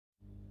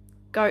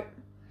Go.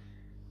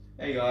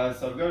 Hey guys,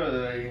 so I've got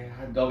a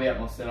Dolby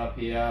Atmos set up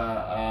here.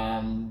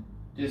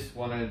 Just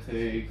wanted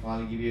to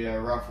kind of give you a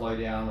rough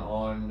lowdown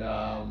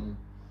on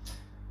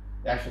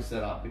the actual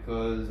setup,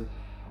 because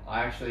I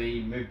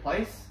actually moved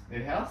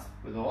house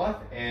with my wife,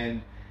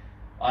 and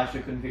I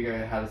actually couldn't figure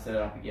out how to set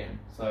it up again.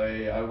 So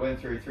I went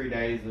through 3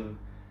 days of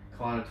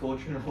kind of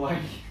torturing away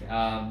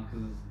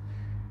because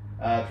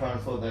trying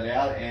to sort that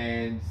out.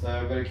 And so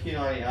I've got a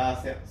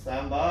Q90R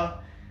soundbar,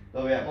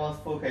 Dolby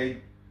Atmos, 4K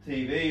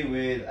TV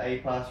with a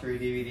pass-through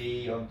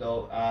DVD of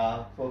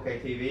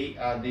 4K TV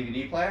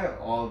DVD player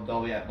of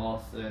Dolby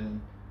Atmos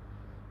and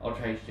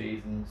Ultra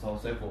HDs and so on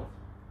and so forth.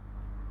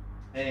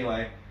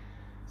 Anyway,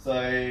 so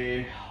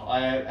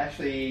I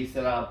actually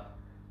set up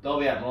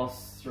Dolby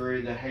Atmos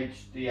through the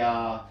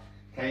HDR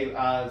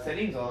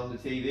settings on the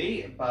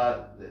TV,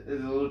 but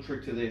there's a little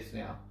trick to this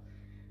now.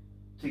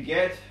 To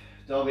get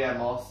Dolby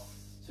Atmos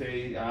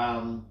to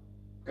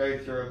go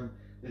from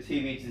the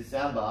TV to the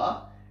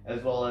soundbar,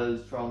 as well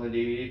as from the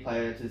DVD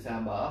player to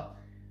soundbar,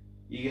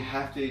 you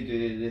have to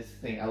do this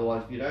thing.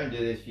 Otherwise, if you don't do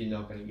this, you're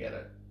not going to get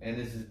it. And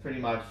this is pretty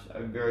much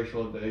a very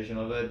short version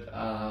of it.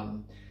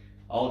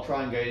 I'll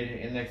try and go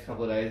in the next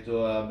couple of days,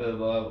 do a bit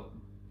of a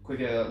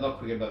not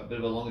quicker, but a bit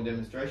of a longer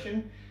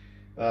demonstration.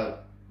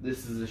 But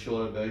this is a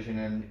shorter version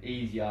and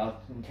easier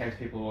in case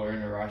people are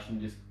in a rush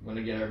and just want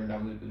to get over and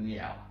done with it in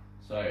the hour.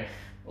 So,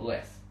 or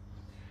less.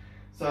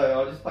 So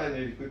I'll just play the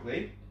movie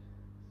quickly.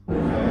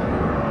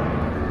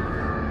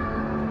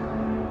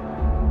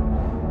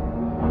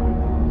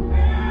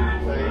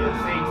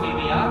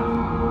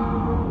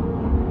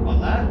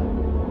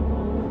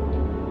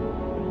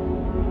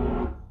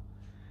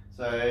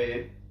 So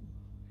if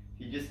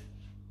you just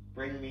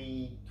bring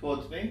me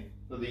towards me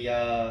for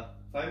the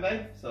phone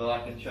bag, so I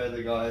can show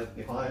the guys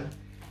behind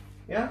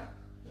here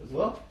as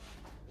well.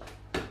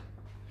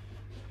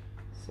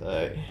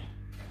 So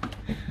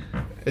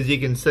as you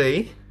can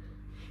see,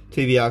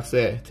 TV arc's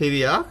there.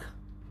 TV arc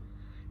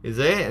is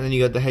there, and then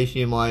you got the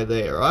HDMI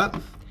there, right?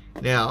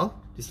 Now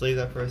just leave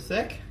that for a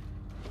sec.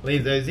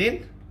 Leave those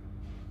in.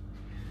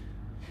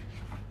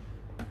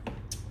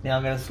 Now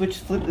I'm going to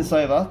flip this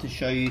over to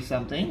show you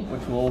something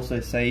which will also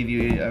save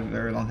you a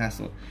very long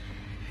hassle.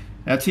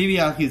 Now TV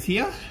arc is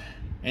here,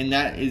 and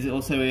that is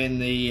also in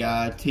the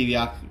TV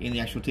arc in the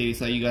actual TV.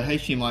 So you got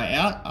HDMI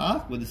out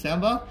arc with the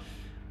soundbar,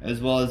 as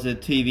well as the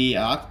TV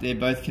arc. They're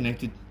both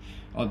connected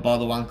by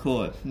the one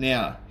cord.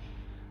 Now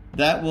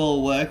that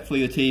will work for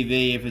your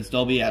TV if it's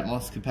Dolby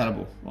Atmos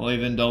compatible, or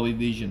even Dolby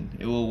Vision.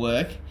 It will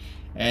work,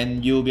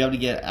 and you'll be able to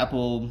get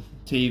Apple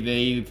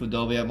TV for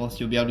Dolby Atmos.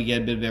 You'll be able to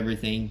get a bit of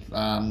everything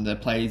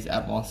that plays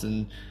Atmos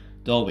and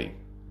Dolby.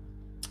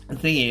 The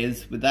thing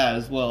is, with that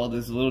as well,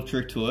 there's a little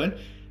trick to it,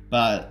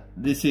 but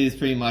this is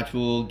pretty much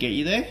will get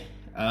you there.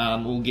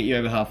 We'll get you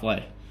over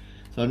halfway.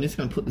 So I'm just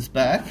going to put this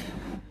back.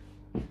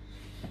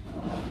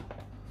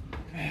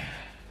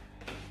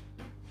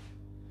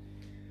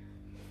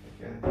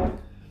 Okay.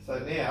 So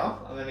now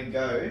I'm going to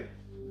go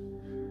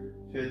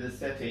to the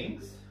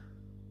settings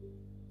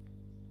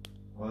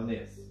on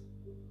this.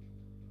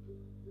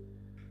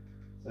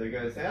 So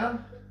go to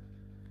sound.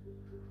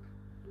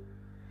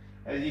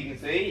 As you can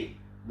see,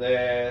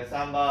 the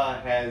soundbar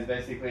has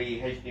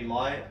basically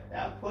HDMI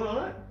output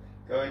on it.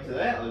 Go into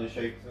that, I'll just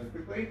show you something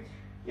quickly.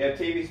 You have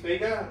TV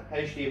speaker,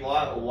 HDMI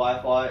or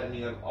Wi-Fi, and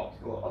you have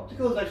optical.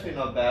 Optical is actually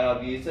not bad,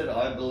 I've used it.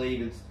 I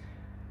believe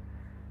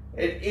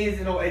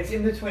it's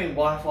in between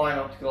Wi-Fi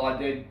and optical.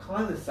 They're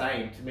kind of the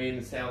same to me in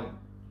the sound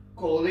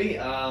quality.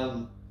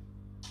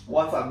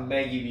 Wi-Fi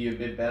may give you a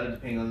bit better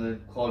depending on the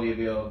quality of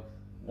your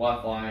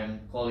Wi-Fi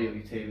and quality of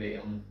your TV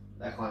on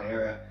that kind of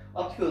area.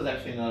 Optical is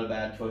actually not a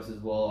bad choice as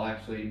well. I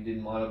actually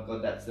didn't mind. I've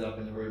got that set up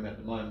in the room at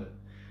the moment.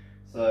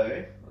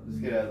 So I'll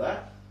just get out of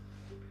that.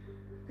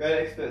 Go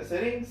to expert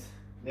settings.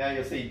 Now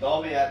you'll see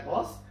Dolby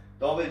Atmos,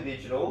 Dolby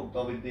Digital,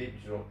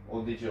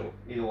 or digital,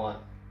 either one.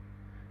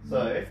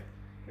 So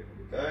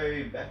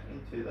go back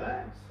into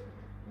that.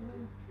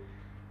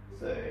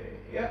 So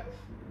yeah,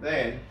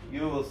 then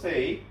you will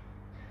see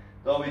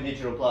Dolby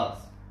Digital Plus.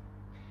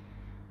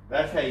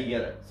 That's how you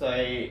get it. So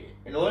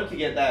in order to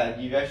get that,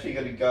 you've actually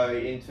got to go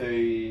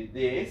into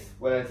this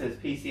where it says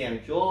PCM.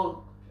 If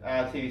your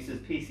TV says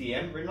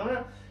PCM written on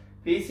it,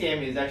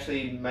 PCM is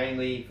actually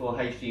mainly for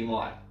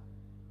HDMI.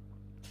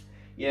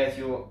 Yes,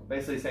 you're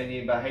basically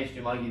saying about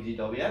HDMI gives you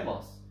Dolby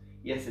Atmos.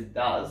 Yes, it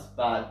does,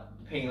 but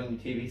depending on your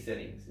TV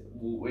settings,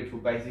 which will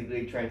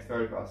basically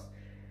transfer across.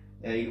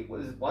 Now,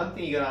 there's one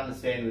thing you got to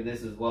understand with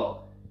this as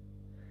well.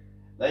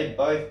 They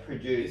both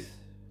produce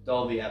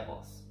Dolby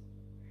Atmos.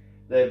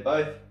 They're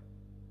both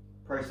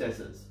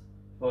processors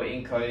for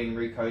encoding and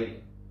recoding.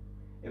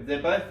 If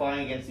they're both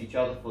fighting against each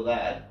other for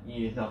that,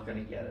 you're not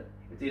going to get it.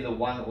 It's either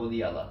one or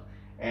the other.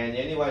 And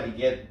the only way to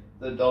get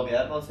the Dolby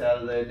Atmos out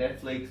of the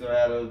Netflix or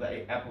out of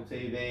Apple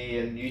TV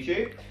and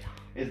YouTube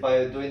is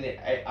by doing the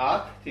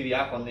TV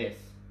arc on this.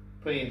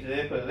 Put it into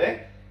there, put it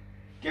there.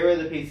 Get rid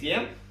of the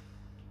PCM,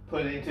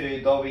 put it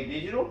into Dolby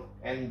Digital,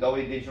 and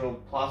Dolby Digital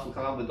Plus will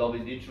come up with Dolby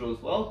Digital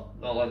as well.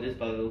 Not like this,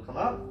 but it'll come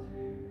up.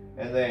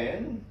 And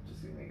then,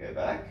 just going to go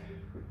back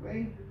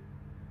quickly.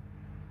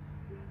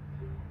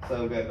 So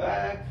we'll go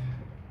back.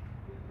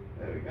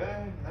 There we go.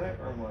 No,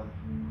 wrong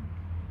one.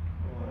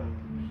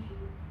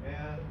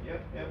 Yeah,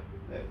 yep.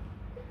 There.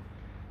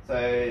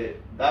 So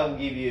that will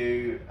give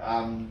you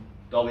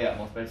Dolby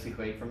Atmos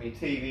basically from your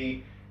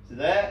TV to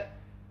that.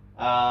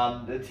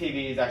 The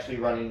TV is actually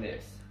running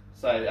this.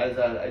 So as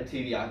a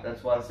TV ARC,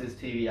 that's why it says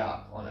TV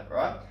ARC on it,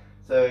 right?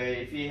 So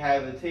if you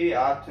have a TV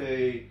ARC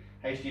to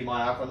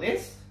HDMI ARC on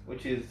this,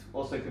 which is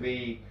also could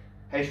be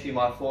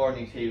HDMI 4 on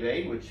your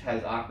TV, which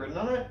has ARC written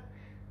on it,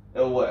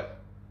 it'll work.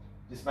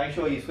 Just make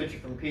sure you switch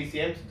it from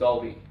PCM to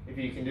Dolby. If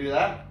you can do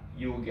that,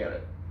 you will get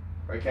it.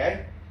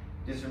 Okay?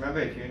 Just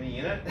remember, if you're in a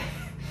unit,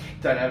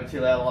 don't have it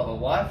too loud like my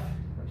wife.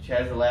 She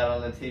has it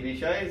loud on the TV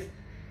shows.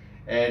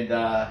 And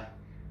I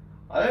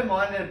don't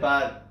mind it,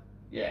 but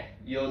yeah,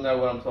 you'll know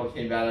what I'm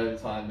talking about over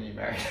time when you're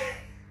married.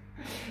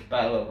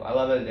 But look, I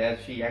love her dad.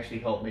 She actually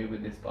helped me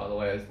with this, by the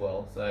way, as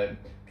well. So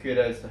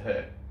kudos to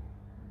her.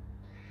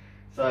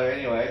 So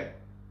anyway,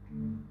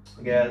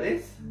 we go to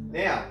this.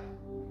 Now,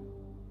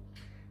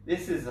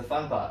 this is the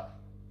fun part.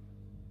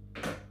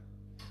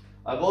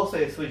 I've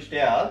also switched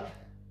out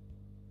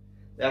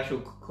the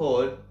actual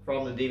cord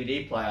from the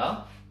DVD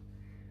player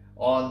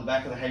on the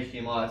back of the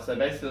HDMI. So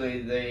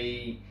basically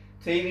the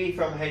TV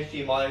from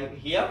HDMI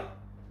here,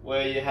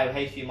 where you have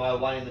HDMI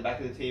 1 in the back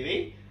of the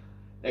TV,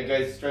 that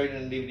goes straight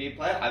in the DVD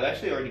player. I've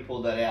actually already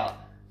pulled that out.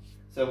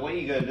 So what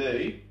you gotta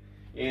do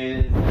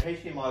is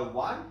HDMI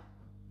 1,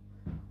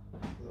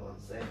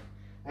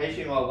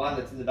 HDMI 1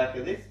 that's in the back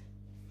of this.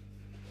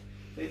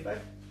 Please, babe.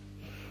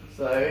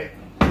 So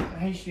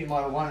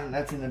HDMI 1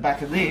 that's in the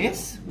back of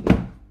this,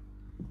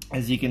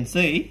 as you can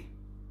see.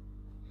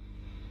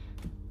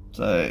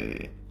 So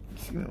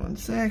just give me one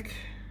sec.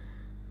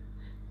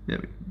 There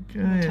we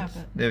go.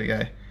 There we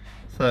go.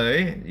 So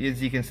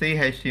as you can see,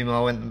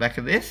 HDMI went in the back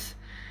of this.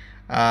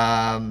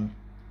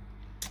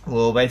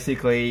 Will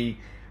basically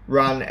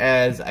run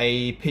as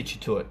a picture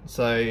to it.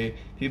 So if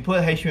you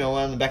put HDMI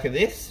 1 in the back of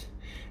this,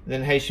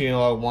 then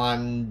HDMI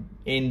 1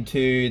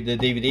 into the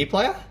DVD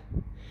player,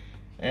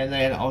 and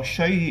then I'll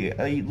show you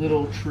a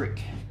little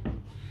trick.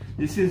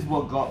 This is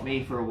what got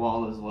me for a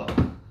while as well.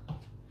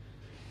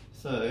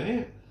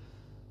 So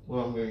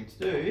what I'm going to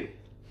do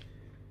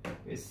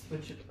is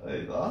switch it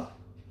over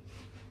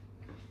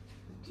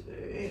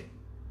to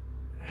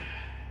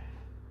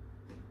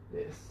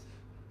this.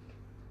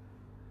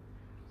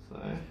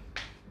 So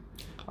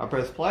I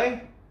press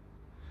play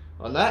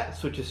on that,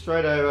 switch it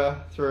straight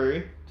over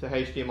through to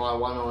HDMI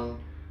 1 on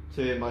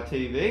to my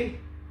TV.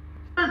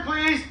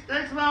 Please,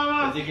 thanks,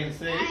 Mama. As you can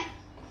see,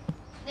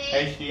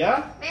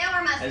 HDR.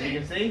 As you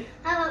can see,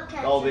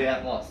 Dolby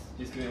Atmos.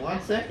 Just give me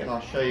one sec and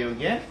I'll show you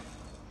again.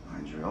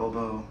 Mind your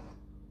elbow.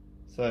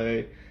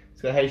 So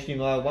it's got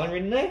HDMI 1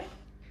 written there.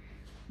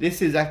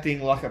 This is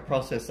acting like a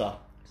processor.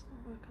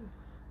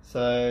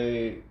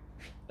 So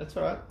that's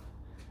alright.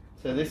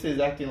 So this is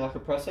acting like a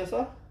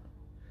processor.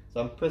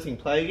 So I'm pressing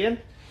play again.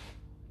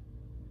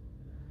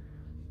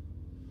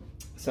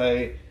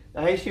 So the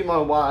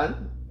HDMI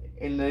 1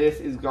 in this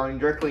is going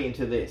directly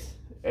into this.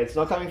 It's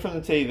not coming from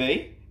the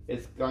TV,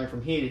 it's going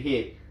from here to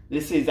here.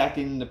 This is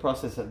acting in the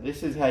processor.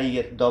 This is how you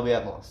get Dolby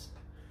Atmos.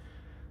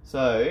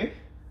 So, give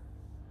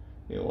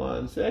me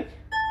one sec.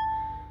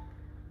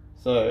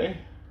 So,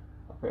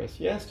 I press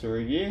yes to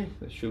review.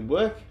 This should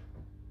work.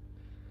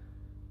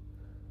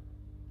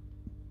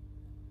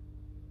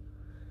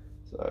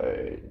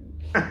 So,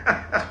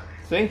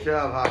 see? Good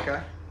job,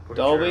 Haka.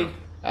 Dolby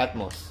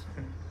Atmos.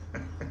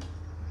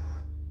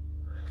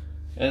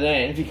 And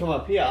then if you come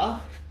up here,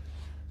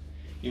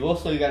 you've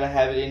also got to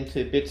have it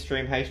into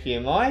Bitstream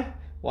HDMI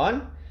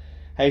 1,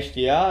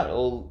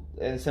 HDR,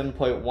 and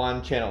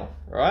 7.1 channel,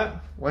 right?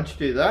 Once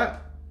you do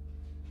that,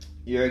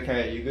 you're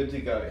okay, you're good to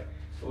go.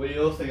 But what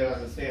you also got to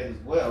understand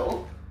as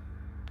well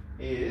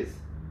is,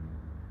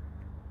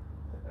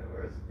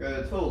 where is it?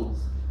 Go to Tools.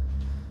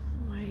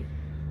 Wait.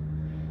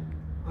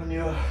 On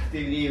your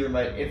DVD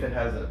remote, if it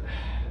has it.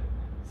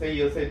 So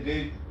you'll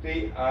say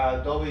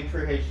Dolby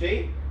True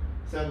HD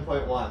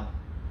 7.1.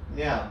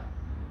 Now,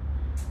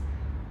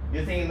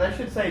 you're thinking that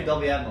should say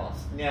Dolby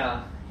Atmos.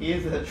 Now,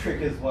 here's the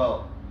trick as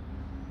well.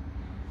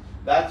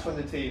 That's from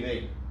the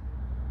TV.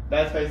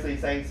 That's basically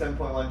saying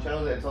 7.1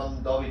 channels, it's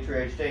on Dolby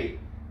True HD.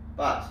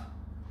 But,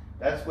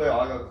 that's where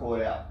I got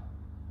caught out.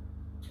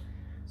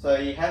 So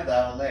you have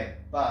that on there,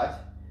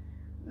 but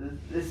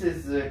this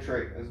is the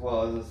trick as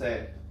well, as I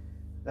said.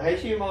 The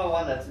HDMI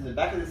 1 that's in the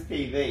back of this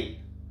TV,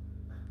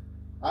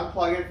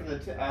 unplug it from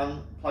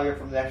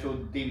the actual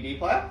DVD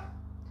player,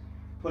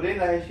 put in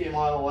the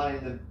HDMI 1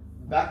 in the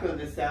back of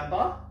the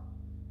soundbar,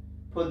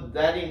 put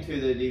that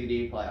into the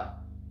DVD player.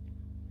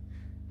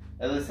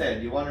 As I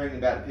said, you're wondering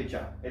about the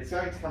picture. It's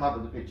going to come up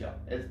with the picture.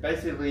 It's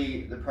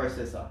basically the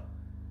processor,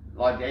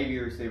 like the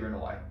AV receiver in a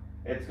way.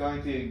 It's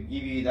going to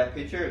give you that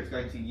picture, it's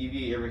going to give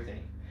you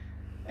everything.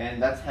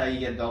 And that's how you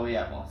get Dolby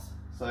Atmos.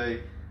 So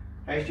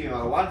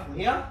HDMI 1 from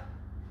here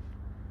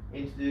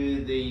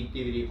into the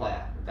DVD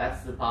player.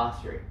 That's the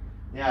pass-through.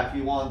 Now if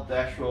you want the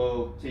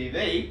actual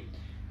TV,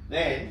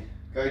 then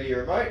go to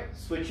your remote,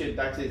 switch it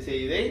back to the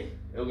TV,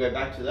 it'll go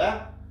back to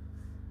that.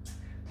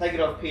 take it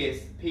off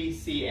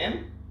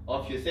PCM,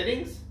 off your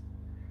settings,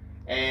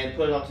 and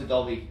put it onto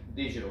Dolby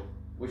Digital,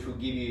 which will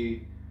give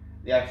you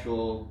the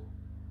actual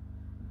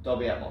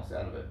Dolby Atmos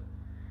out of it.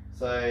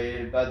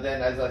 So, but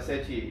then as I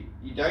said to you,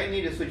 you don't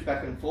need to switch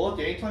back and forth.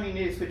 The only time you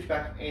need to switch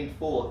back and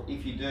forth,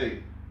 if you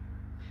do,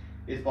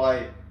 is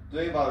by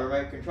doing it by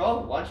remote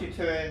control. Once you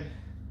turn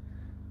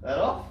that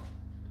off,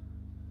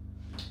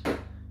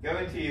 go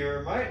into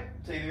your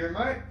TV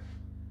remote.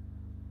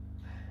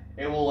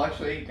 It will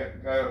actually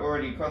go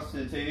already across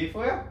to the TV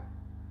for you.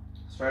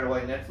 Straight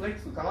away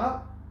Netflix will come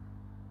up,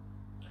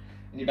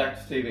 and you're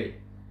back to TV.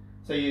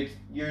 So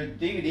your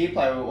DVD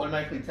player will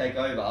automatically take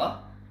over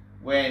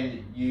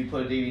when you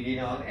put a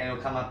DVD on, and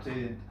it'll come up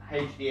to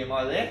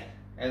HDMI there,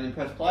 and then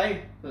press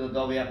play for the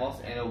Dolby Atmos,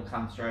 and it'll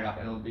come straight up,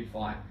 and it'll be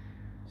fine.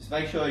 Just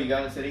make sure you go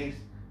into settings,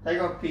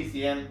 take off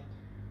PCM,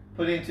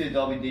 put it into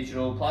Dolby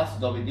Digital Plus,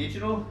 Dolby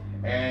Digital,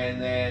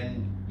 and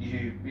then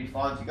you'll be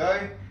fine to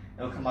go.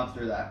 It'll come up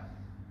through that.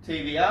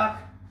 TV ARC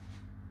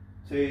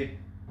to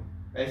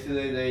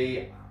basically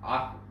the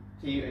ARC,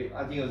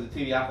 I think it was a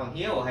TV ARC on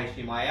here, or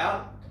HDMI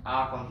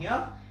ARC on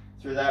here.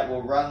 Through that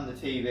will run the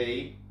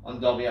TV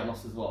on Dolby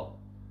Atmos as well.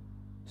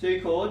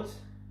 2 cords,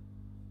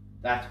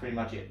 that's pretty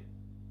much it.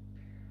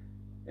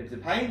 It's a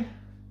pain.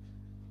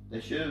 They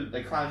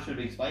kind of should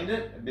have explained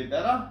it a bit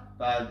better,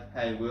 but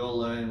hey, we all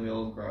learn, we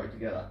all grow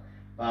together.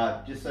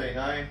 But just so you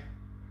know,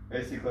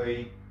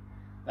 basically,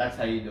 that's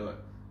how you do it.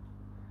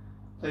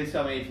 Please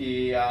tell me if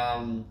you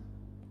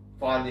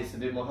find this a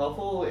bit more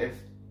helpful. If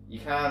you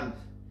don't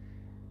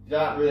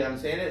really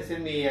understand it,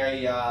 send me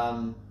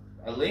a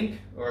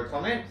link or a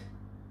comment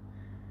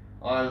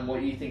on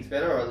what you think's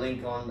better, or a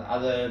link on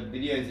other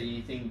videos that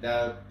you think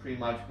that pretty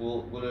much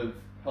would have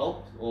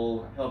helped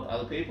or helped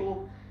other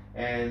people,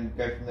 and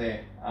go from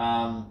there.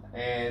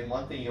 And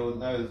one thing you'll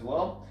know as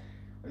well,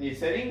 on your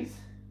settings,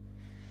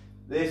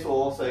 this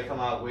will also come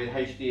up with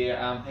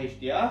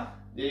HDR.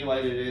 The only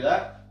way to do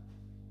that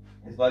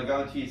is by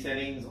going to your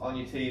settings on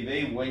your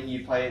TV when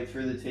you play it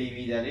through the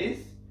TV, that is,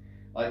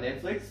 like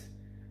Netflix.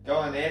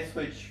 Go in there,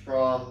 switch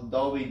from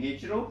Dolby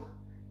Digital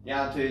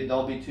down to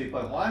Dolby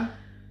 2.1,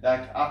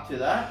 back up to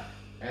that,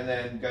 and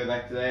then go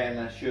back to there, and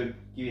that should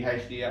give you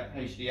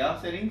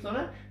HDR settings on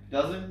it. If it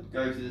doesn't,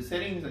 go to the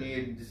settings on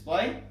your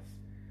display,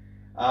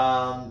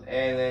 and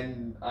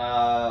then,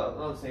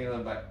 not seeing on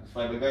the back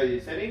display, but go to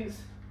your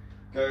settings,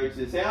 go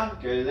to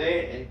sound, go to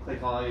there, and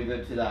click on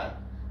over to that.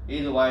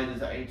 Either way,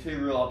 there's only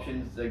 2 real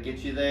options that get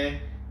you there,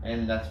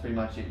 and that's pretty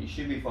much it. You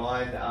should be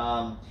fine.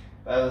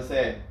 But as I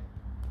said,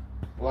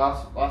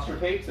 last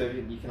repeat, so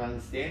you can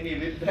understand me a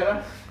bit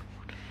better.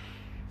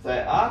 So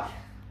ARC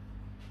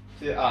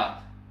to ARC,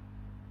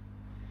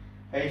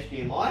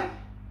 HDMI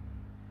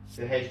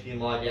to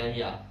HDMI down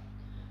here,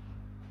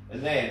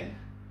 and then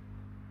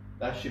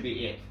that should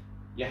be it.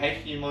 Your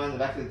HDMI in the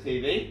back of the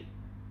TV,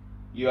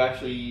 you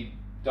actually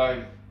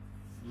don't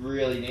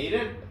really need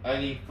it,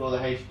 only for the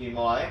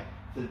HDMI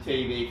to the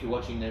TV if you're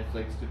watching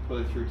Netflix, to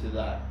put it through to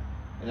that,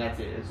 and that's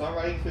it. It's not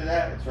running through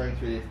that, it's running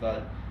through this,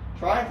 but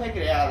try and take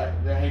it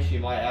out, the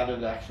HDMI out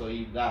of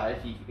actually that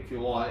if you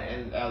want,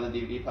 and out of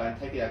the DVD player, and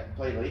take it out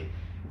completely,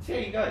 and see how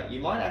you go. You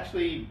might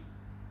actually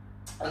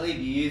only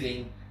be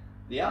using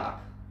the ARC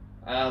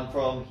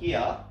from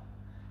here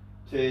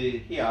to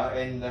here,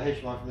 and the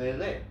HDMI from there to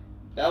there.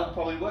 That would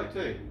probably work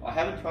too. I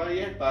haven't tried it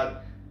yet,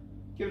 but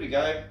give it a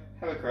go,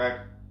 have a crack.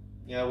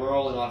 You know, we're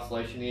all in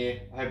isolation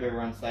here. I hope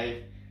everyone's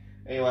safe.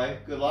 Anyway,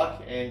 good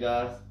luck, and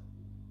God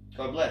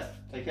bless.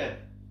 Take care.